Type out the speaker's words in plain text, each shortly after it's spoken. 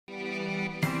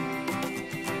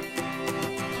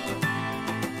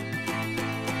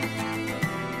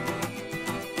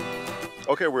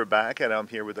Okay, we're back, and I'm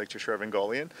here with Dr. Shervin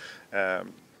Golian,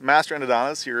 Master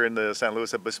Endodontist here in the San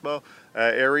Luis Obispo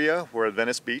area. We're at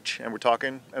Venice Beach, and we're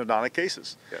talking endodontic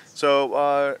cases. Yes. So,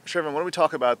 Shervin, why don't we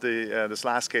talk about this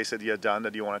last case that you had done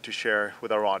that you wanted to share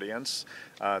with our audience?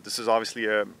 This is obviously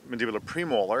a mandibular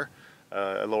premolar,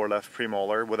 a lower left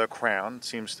premolar with a crown. It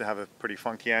seems to have a pretty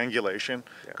funky angulation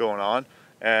going on.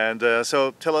 And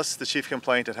so tell us the chief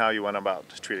complaint and how you went about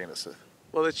treating this.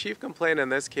 Well, the chief complaint in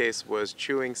this case was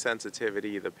chewing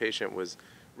sensitivity. The patient was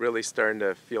really starting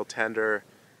to feel tender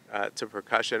to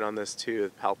percussion on this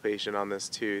tooth, palpation on this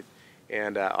tooth,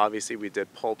 and obviously we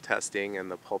did pulp testing,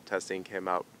 and the pulp testing came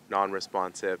out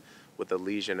non-responsive with a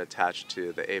lesion attached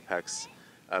to the apex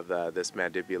of this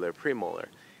mandibular premolar.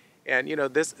 And you know,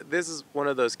 this is one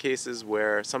of those cases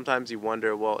where sometimes you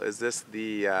wonder, well, is this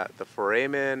the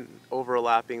foramen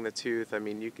overlapping the tooth? I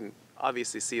mean, you can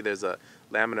obviously see there's a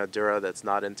lamina dura that's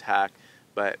not intact,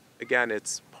 but again,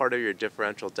 it's part of your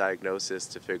differential diagnosis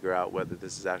to figure out whether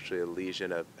this is actually a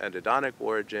lesion of endodontic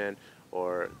origin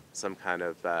or some kind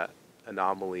of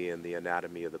anomaly in the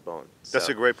anatomy of the bone. That's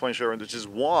a great point, Shervin, which is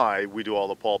why we do all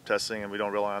the pulp testing and we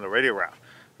don't rely on the radiograph.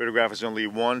 Radiograph is only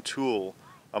one tool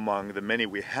among the many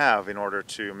we have in order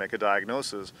to make a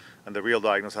diagnosis, and the real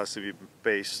diagnosis has to be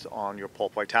based on your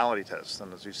pulp vitality test.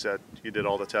 And as you said, you did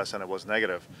all the tests and it was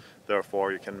negative.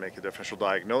 Therefore, you can make a differential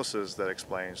diagnosis that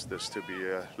explains this to be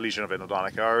a lesion of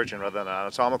endodontic origin rather than an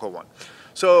anatomical one.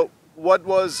 So what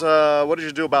did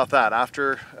you do about that?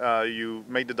 After you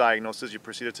made the diagnosis, you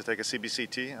proceeded to take a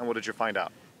CBCT, and what did you find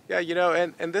out? Yeah, you know,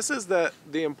 and this is the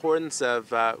importance of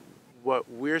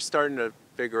what we're starting to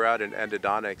figure out in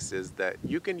endodontics is that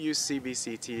you can use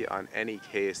CBCT on any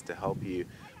case to help you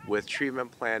with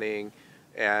treatment planning.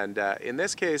 And in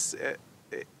this case,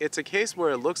 it's a case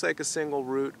where it looks like a single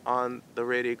root on the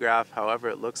radiograph. However,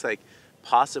 it looks like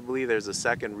possibly there's a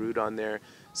second root on there.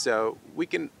 So we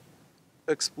can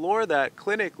explore that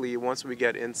clinically once we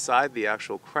get inside the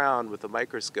actual crown with a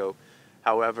microscope.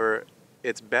 However,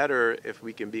 it's better if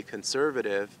we can be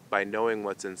conservative by knowing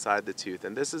what's inside the tooth.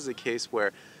 And this is a case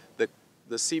where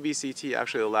the CBCT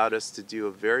actually allowed us to do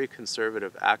a very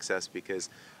conservative access because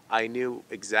I knew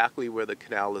exactly where the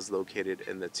canal is located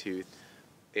in the tooth,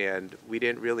 and we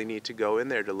didn't really need to go in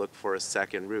there to look for a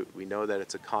second root. We know that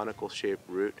it's a conical shaped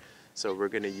root, so we're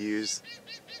going to use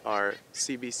our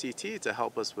CBCT to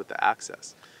help us with the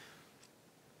access.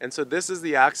 And so this is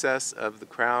the access of the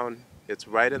crown. It's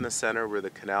right in the center where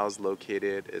the canal is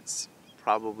located. It's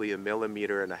probably 1.5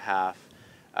 millimeters.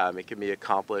 It can be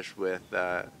accomplished with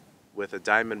a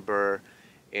diamond burr,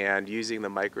 and using the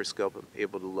microscope I'm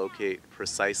able to locate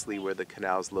precisely where the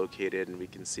canal is located, and we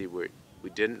can see where we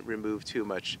didn't remove too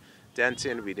much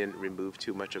dentin, we didn't remove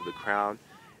too much of the crown.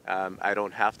 I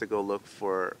don't have to go look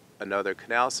for another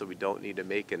canal, so we don't need to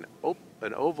make an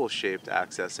oval shaped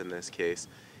access in this case.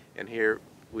 And here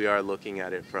we are looking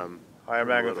at it from higher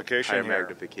magnification. Higher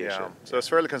magnification. Yeah. So it's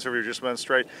fairly conservative, just went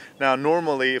straight. Now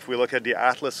normally if we look at the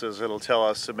atlases, it'll tell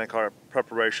us to make our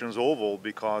preparations oval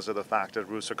because of the fact that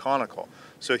roots are conical.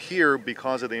 So here,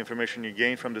 because of the information you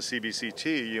gained from the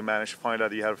CBCT, you managed to find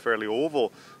out that you had a fairly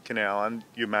oval canal, and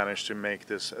you managed to make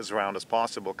this as round as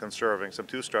possible, conserving some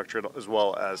tooth structure as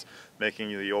well as making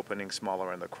the opening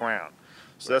smaller in the crown.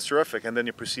 So that's terrific. And then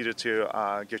you proceeded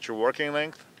to get your working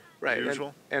length. Right,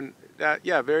 usual. and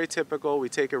yeah, very typical. We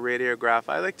take a radiograph.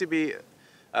 I like to be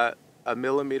a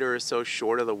millimeter or so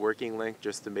short of the working length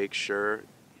just to make sure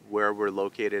where we're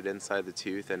located inside the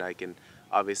tooth, and I can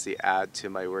obviously add to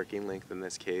my working length in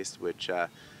this case, which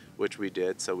we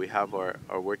did. So we have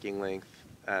our working length,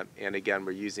 and again,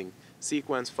 we're using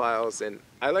sequence files, and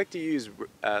I like to use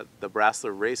the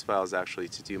Brasseler race files actually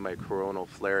to do my coronal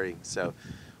flaring. So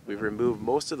we've removed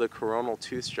most of the coronal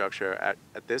tooth structure.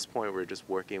 At this point, we're just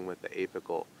working with the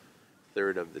apical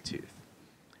third of the tooth.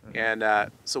 Mm-hmm.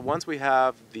 And so once we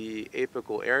have the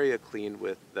apical area cleaned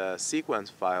with the sequence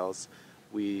files,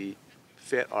 we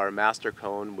fit our master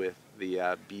cone with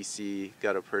the BC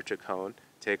gutta-percha cone,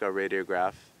 take our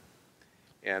radiograph,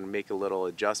 and make a little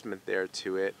adjustment there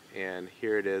to it. And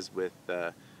here it is with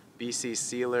the BC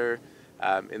sealer.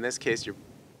 In this case, you're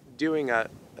doing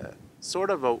sort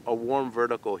of a warm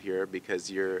vertical here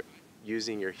because you're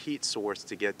using your heat source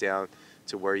to get down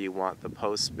to where you want the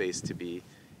post space to be.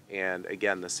 And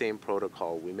again, the same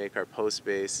protocol. We make our post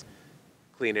space,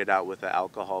 clean it out with an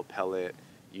alcohol pellet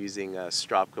using a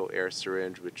Stropco air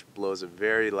syringe, which blows a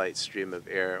very light stream of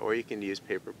air, or you can use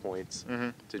paper points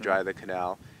to dry the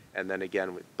canal. And then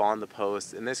again, we bond the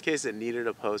post. In this case, it needed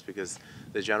a post because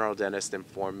the general dentist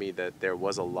informed me that there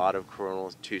was a lot of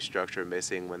coronal tooth structure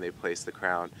missing when they placed the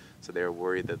crown, so they were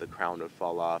worried that the crown would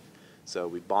fall off. So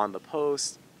we bond the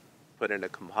post, put in a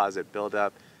composite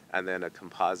buildup and then a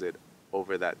composite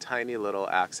over that tiny little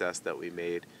access that we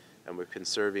made. And we're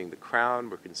conserving the crown,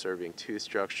 we're conserving tooth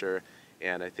structure,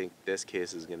 and I think this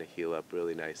case is going to heal up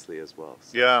really nicely as well.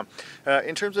 So. Yeah.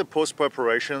 In terms of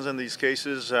post-preparations in these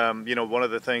cases, you know, one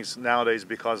of the things nowadays,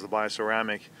 because the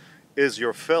bioceramic is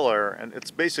your filler, and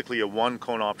it's basically a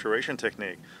one-cone obturation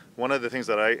technique. One of the things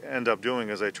that I end up doing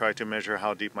is I try to measure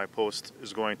how deep my post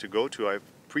is going to go to. I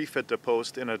pre-fit the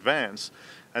post in advance,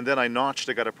 and then I notch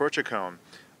the gutta-percha cone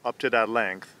up to that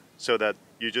length, so that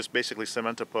you just basically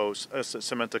cement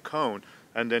a cone,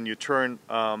 and then you turn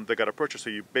the gutta-percha, so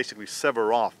you basically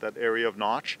sever off that area of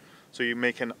notch, so you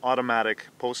make an automatic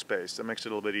post space. That makes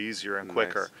it a little bit easier and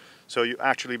quicker. Nice. So you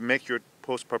actually make your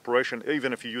post preparation,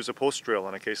 even if you use a post drill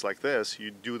in a case like this,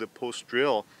 you do the post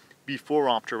drill before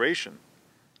obturation,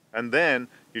 and then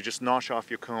you just notch off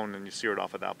your cone and you sear it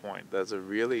off at that point. That's a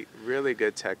really, really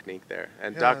good technique there.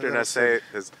 And Yeah, Dr. Nassé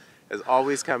is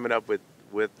always coming up with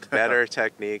better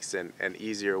techniques and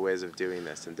easier ways of doing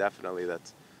this, and definitely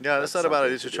that's not a bad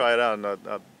idea to do. try it out,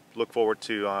 and look forward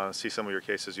to see some of your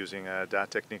cases using that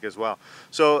technique as well.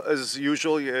 So as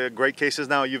usual, great cases.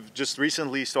 Now you've just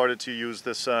recently started to use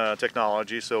this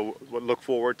technology, so we'll look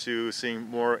forward to seeing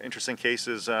more interesting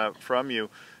cases from you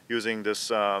using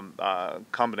this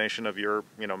combination of your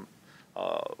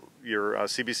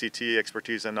CBCT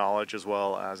expertise and knowledge, as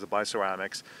well as the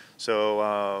bioceramics.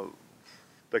 So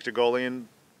Dr. Golian,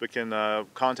 we can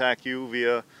contact you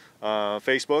via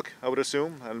Facebook, I would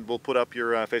assume, and we'll put up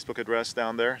your Facebook address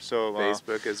down there. So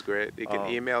Facebook is great. You can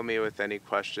email me with any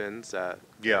questions.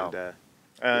 Yeah.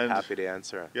 And be happy to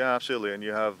answer. Yeah, absolutely. And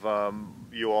you have,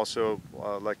 you also,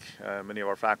 like many of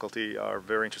our faculty, are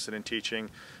very interested in teaching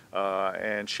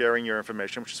and sharing your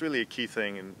information, which is really a key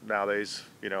thing. And nowadays,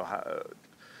 you know,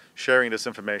 sharing this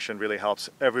information really helps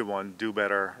everyone do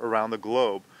better around the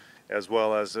globe, as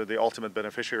well as the ultimate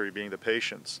beneficiary being the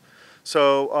patients.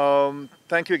 So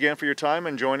thank you again for your time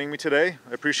and joining me today.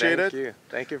 I appreciate it. Thank you.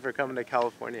 Thank you for coming to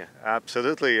California.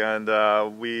 Absolutely. And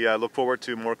we look forward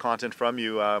to more content from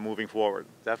you moving forward.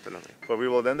 Definitely. For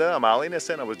Vivo Linda, I'm Ali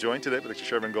Nissen. I was joined today by Dr.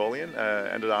 Shervin Golian,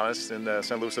 endodontist in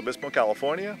San Luis Obispo,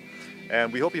 California.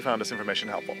 And we hope you found this information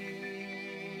helpful.